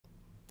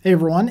Hey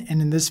everyone,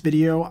 and in this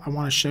video I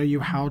want to show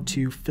you how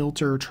to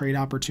filter trade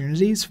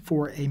opportunities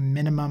for a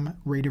minimum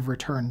rate of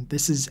return.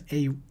 This is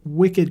a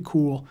wicked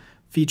cool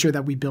feature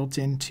that we built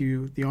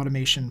into the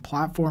automation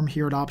platform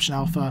here at Option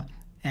Alpha,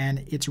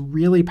 and it's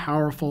really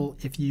powerful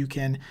if you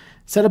can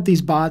set up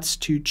these bots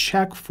to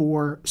check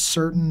for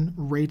certain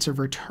rates of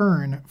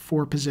return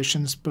for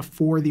positions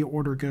before the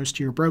order goes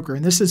to your broker.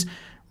 And this is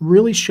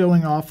really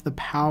showing off the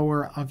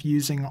power of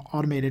using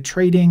automated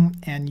trading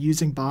and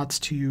using bots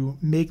to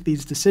make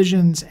these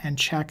decisions and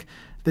check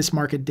this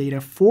market data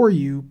for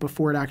you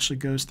before it actually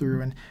goes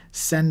through and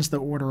sends the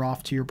order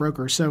off to your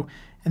broker. So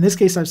in this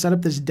case, I've set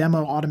up this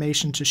demo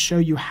automation to show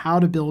you how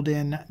to build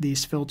in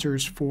these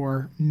filters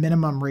for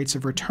minimum rates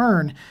of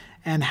return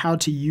and how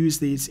to use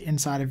these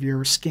inside of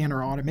your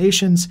scanner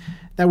automations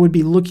that would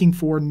be looking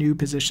for new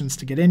positions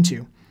to get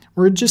into.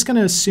 We're just going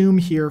to assume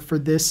here for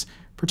this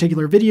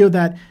particular video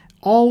that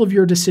all of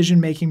your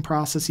decision-making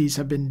processes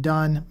have been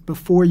done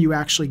before you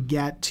actually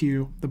get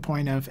to the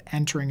point of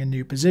entering a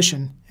new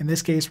position. In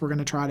this case, we're going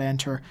to try to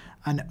enter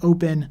an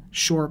open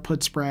short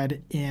put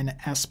spread in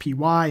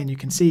SPY, and you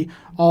can see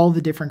all the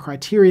different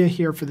criteria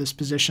here for this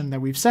position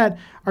that we've set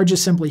are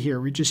just simply here.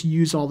 We just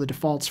use all the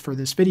defaults for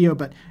this video,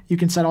 but you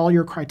can set all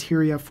your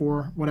criteria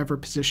for whatever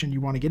position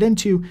you want to get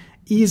into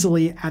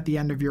easily at the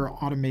end of your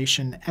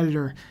automation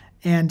editor.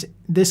 And in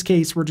this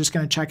case, we're just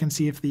going to check and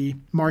see if the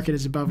market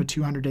is above a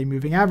 200-day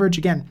moving average.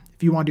 Again,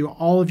 if you want to do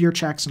all of your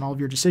checks and all of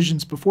your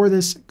decisions before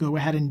this, go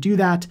ahead and do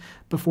that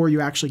before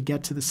you actually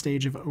get to the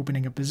stage of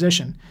opening a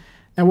position.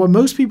 Now, what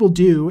most people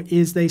do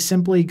is they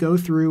simply go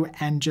through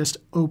and just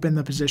open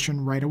the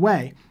position right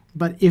away.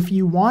 But if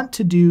you want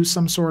to do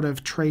some sort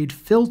of trade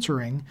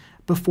filtering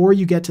before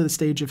you get to the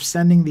stage of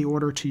sending the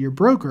order to your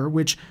broker,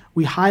 which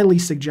we highly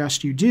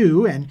suggest you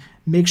do, and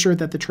make sure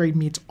that the trade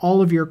meets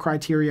all of your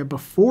criteria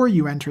before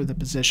you enter the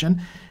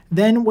position,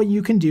 then what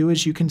you can do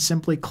is you can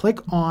simply click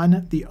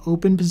on the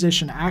open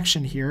position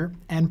action here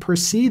and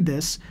proceed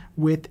this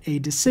with a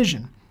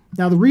decision.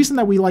 Now, the reason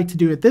that we like to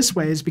do it this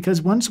way is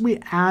because once we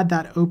add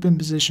that open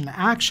position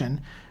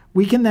action,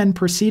 we can then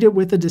proceed it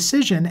with a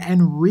decision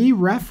and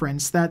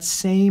re-reference that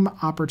same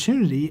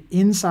opportunity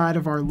inside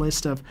of our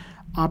list of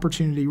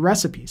opportunity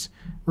recipes.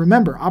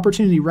 Remember,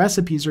 opportunity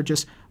recipes are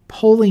just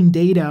pulling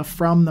data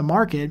from the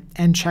market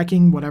and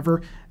checking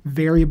whatever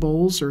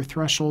variables or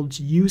thresholds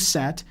you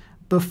set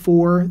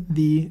before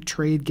the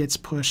trade gets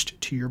pushed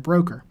to your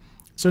broker.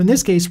 So in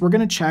this case, we're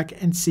going to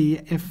check and see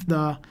if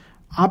the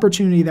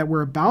opportunity that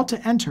we're about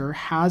to enter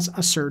has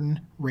a certain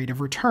rate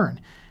of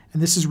return.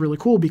 And this is really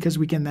cool because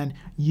we can then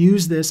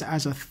use this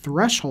as a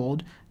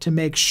threshold to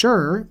make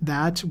sure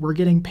that we're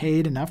getting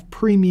paid enough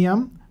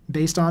premium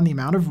based on the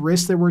amount of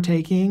risk that we're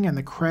taking and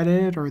the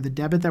credit or the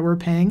debit that we're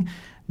paying,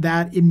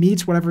 that it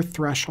meets whatever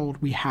threshold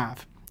we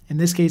have. In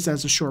this case,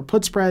 as a short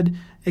put spread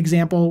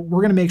example,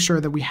 we're going to make sure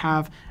that we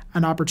have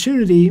an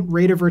opportunity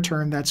rate of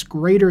return that's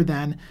greater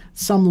than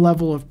some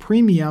level of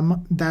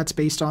premium that's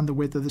based on the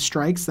width of the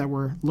strikes that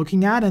we're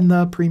looking at and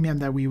the premium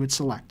that we would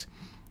select.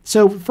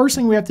 So first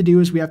thing we have to do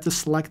is we have to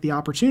select the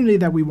opportunity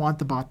that we want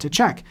the bot to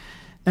check.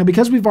 Now,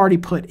 because we've already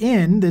put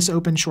in this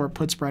open short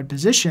put spread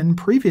position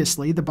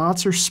previously, the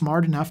bots are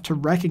smart enough to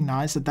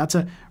recognize that that's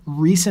a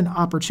recent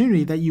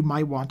opportunity that you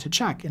might want to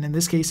check. And in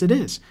this case, it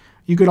is.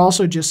 You could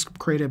also just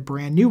create a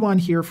brand new one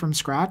here from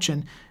scratch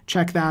and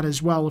check that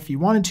as well if you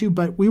wanted to,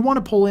 but we want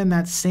to pull in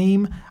that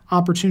same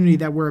opportunity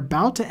that we're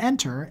about to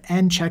enter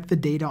and check the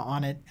data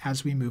on it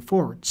as we move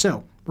forward.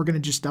 So we're going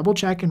to just double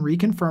check and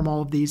reconfirm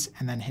all of these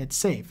and then hit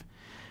save.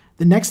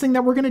 The next thing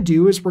that we're going to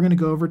do is we're going to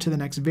go over to the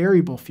next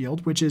variable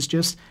field, which is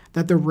just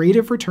that the rate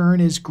of return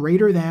is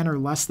greater than or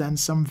less than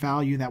some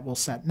value that we'll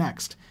set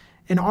next.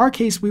 In our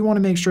case, we want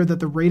to make sure that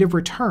the rate of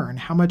return,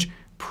 how much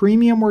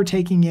premium we're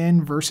taking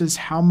in versus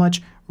how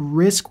much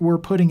risk we're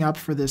putting up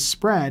for this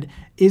spread,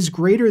 is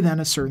greater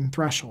than a certain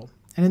threshold.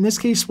 And in this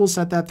case, we'll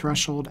set that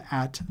threshold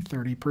at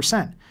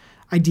 30%.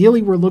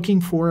 Ideally, we're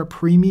looking for a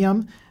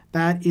premium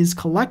that is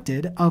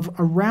collected of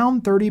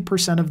around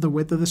 30% of the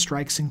width of the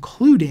strikes,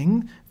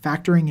 including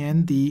factoring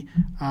in the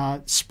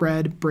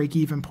spread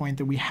break-even point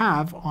that we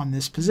have on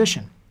this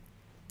position.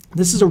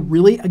 This is a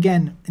really,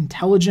 again,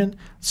 intelligent,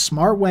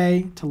 smart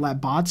way to let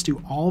bots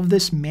do all of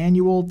this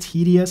manual,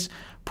 tedious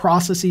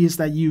processes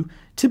that you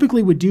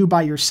typically would do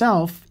by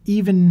yourself,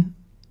 even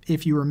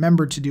if you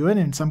remember to do it.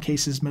 In some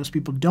cases, most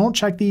people don't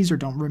check these or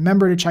don't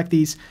remember to check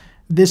these.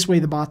 This way,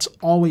 the bots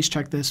always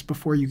check this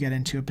before you get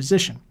into a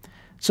position.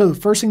 So the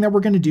first thing that we're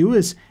going to do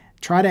is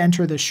try to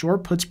enter this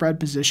short put spread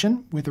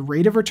position with a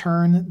rate of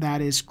return that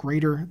is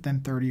greater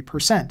than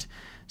 30%.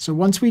 So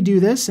once we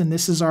do this, and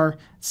this is our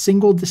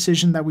single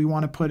decision that we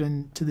want to put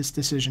into this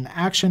decision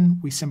action,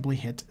 we simply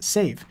hit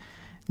save.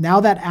 Now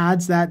that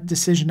adds that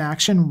decision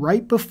action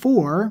right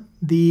before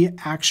the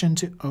action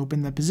to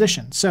open the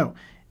position. So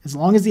as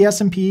long as the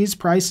S&P's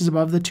price is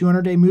above the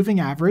 200-day moving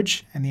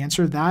average, and the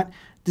answer to that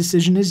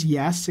decision is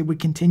yes, it would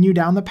continue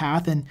down the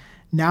path, and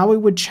now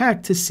it would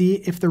check to see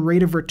if the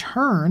rate of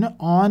return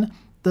on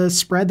the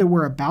spread that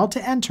we're about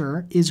to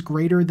enter is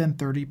greater than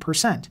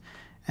 30%.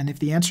 And if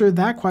the answer to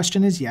that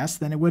question is yes,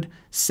 then it would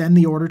send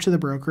the order to the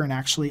broker and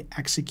actually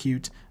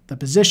execute the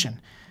position.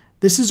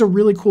 This is a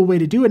really cool way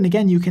to do it. And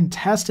again, you can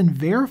test and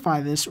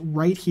verify this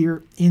right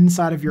here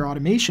inside of your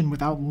automation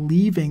without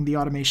leaving the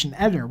automation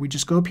editor. We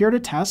just go up here to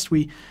test.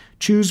 We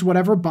choose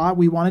whatever bot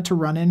we want it to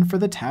run in for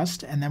the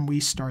test, and then we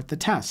start the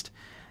test.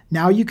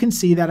 Now you can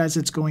see that as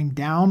it's going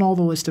down all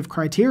the list of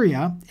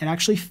criteria, it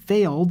actually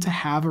failed to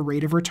have a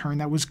rate of return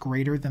that was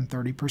greater than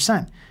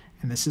 30%.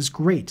 And this is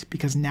great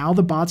because now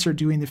the bots are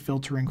doing the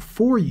filtering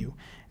for you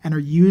and are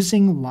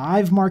using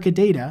live market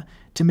data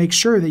to make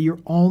sure that you're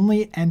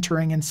only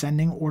entering and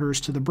sending orders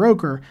to the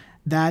broker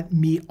that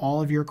meet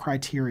all of your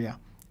criteria.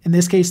 In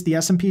this case, the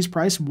S&P's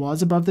price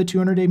was above the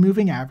 200-day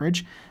moving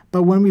average,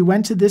 but when we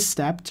went to this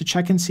step to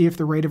check and see if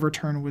the rate of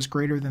return was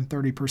greater than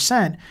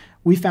 30%,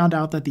 we found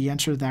out that the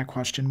answer to that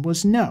question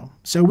was no.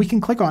 So we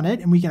can click on it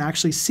and we can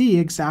actually see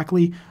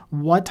exactly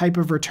what type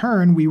of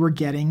return we were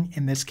getting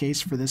in this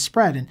case for this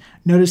spread. And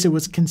notice it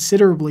was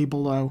considerably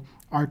below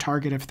our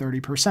target of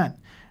 30%.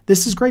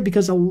 This is great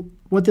because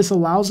what this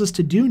allows us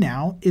to do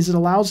now is it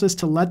allows us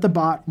to let the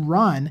bot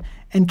run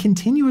and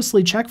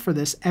continuously check for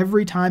this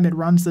every time it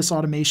runs this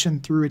automation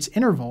through its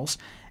intervals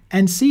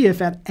and see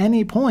if at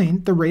any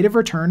point the rate of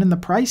return and the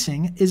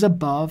pricing is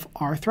above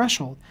our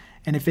threshold.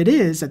 And if it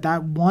is at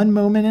that one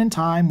moment in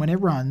time when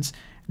it runs,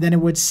 then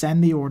it would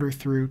send the order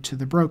through to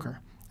the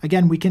broker.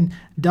 Again, we can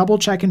double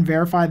check and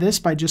verify this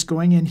by just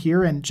going in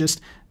here and just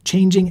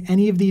changing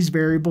any of these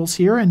variables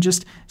here and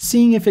just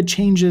seeing if it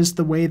changes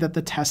the way that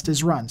the test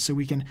is run. So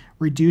we can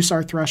reduce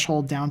our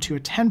threshold down to a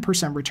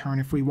 10% return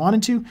if we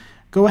wanted to,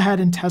 go ahead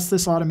and test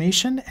this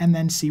automation and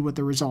then see what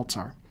the results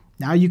are.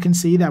 Now you can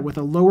see that with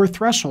a lower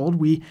threshold,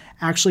 we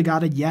actually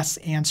got a yes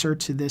answer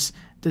to this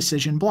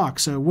decision block.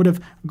 So it would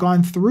have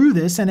gone through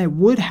this and it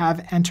would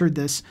have entered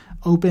this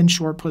open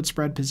short put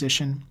spread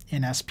position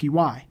in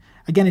SPY.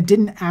 Again, it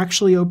didn't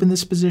actually open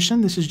this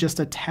position. This is just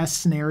a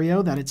test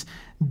scenario that it's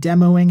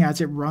demoing as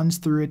it runs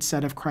through its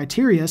set of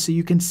criteria so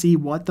you can see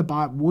what the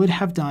bot would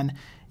have done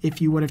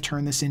if you would have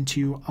turned this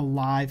into a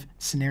live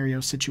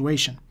scenario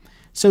situation.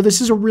 So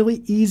this is a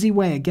really easy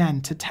way,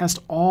 again, to test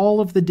all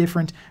of the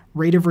different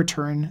rate of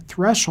return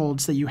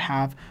thresholds that you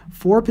have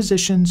for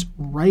positions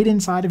right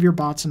inside of your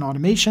bots and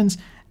automations.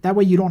 That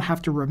way you don't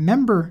have to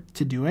remember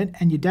to do it,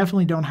 and you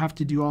definitely don't have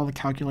to do all the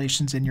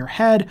calculations in your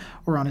head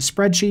or on a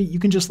spreadsheet. You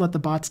can just let the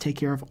bots take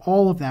care of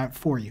all of that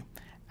for you.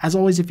 As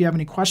always, if you have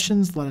any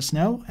questions, let us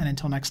know, and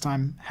until next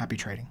time, happy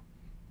trading.